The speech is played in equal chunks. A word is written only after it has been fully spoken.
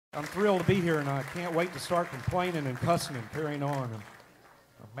I'm thrilled to be here, and I can't wait to start complaining and cussing and carrying on.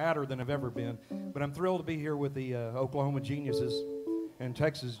 I'm madder than I've ever been. But I'm thrilled to be here with the Oklahoma geniuses and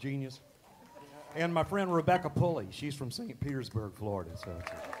Texas genius. And my friend Rebekah Pulley. She's from St. Petersburg, Florida. So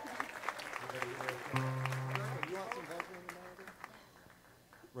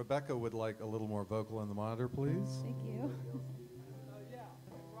Rebekah would like a little more vocal on the monitor, please. Thank you.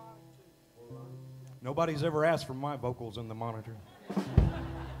 nobody's ever asked for my vocals in the monitor.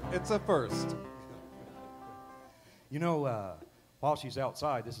 It's a first. You know, while she's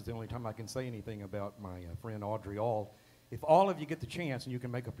outside, this is the only time I can say anything about my friend Audrey All. If all of you get the chance, and you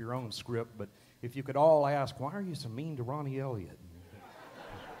can make up your own script, but if you could all ask, why are you so mean to Ronnie Elliott?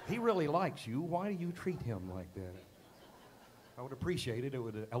 He really likes you. Why do you treat him like that? I would appreciate it. It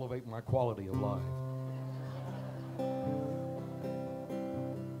would elevate my quality of life.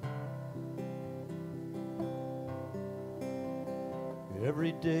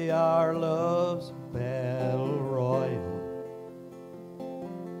 Every day our love's a battle royal.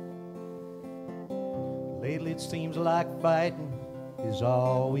 Lately it seems like fighting is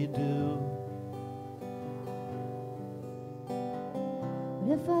all we do.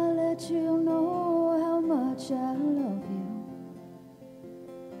 But if I let you know how much I love you,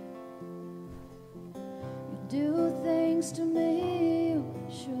 you do things to me you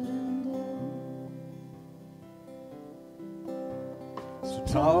shouldn't do. So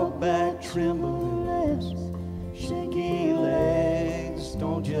talk back, trembling lips, shaky legs.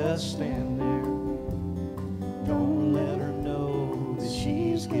 Don't just stand there. Don't let her know that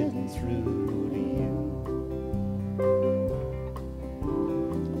she's getting through to you.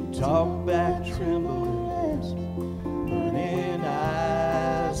 Talk back, trembling lips, burning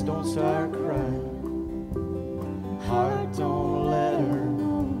eyes. Don't start crying. Heart, don't let her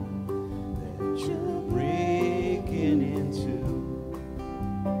know that you're breaking into.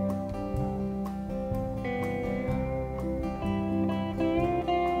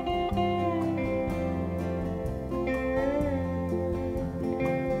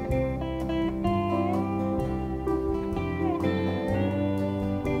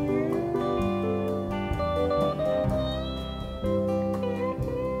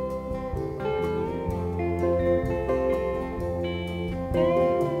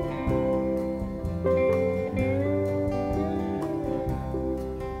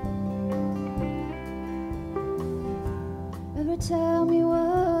 Every time you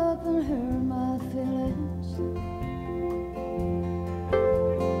up and hurt my feelings,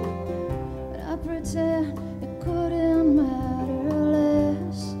 but I pretend it couldn't matter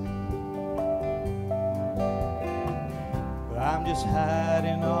less. I'm just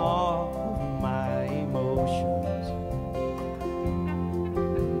hiding all of my emotions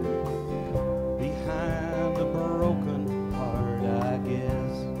behind a broken heart, I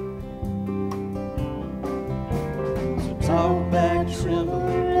guess. So talk back,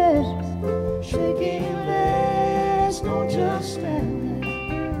 trembling lips, shaking legs. Don't just stand there.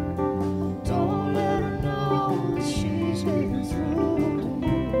 Don't let her know that she's getting through to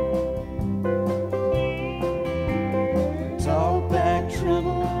you. Talk back,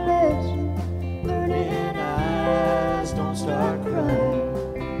 trembling lips, burning eyes. Don't start crying.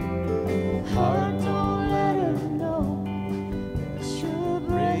 Heart, don't let her know that you're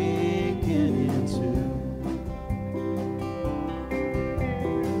breaking into.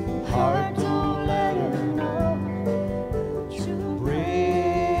 Heart, don't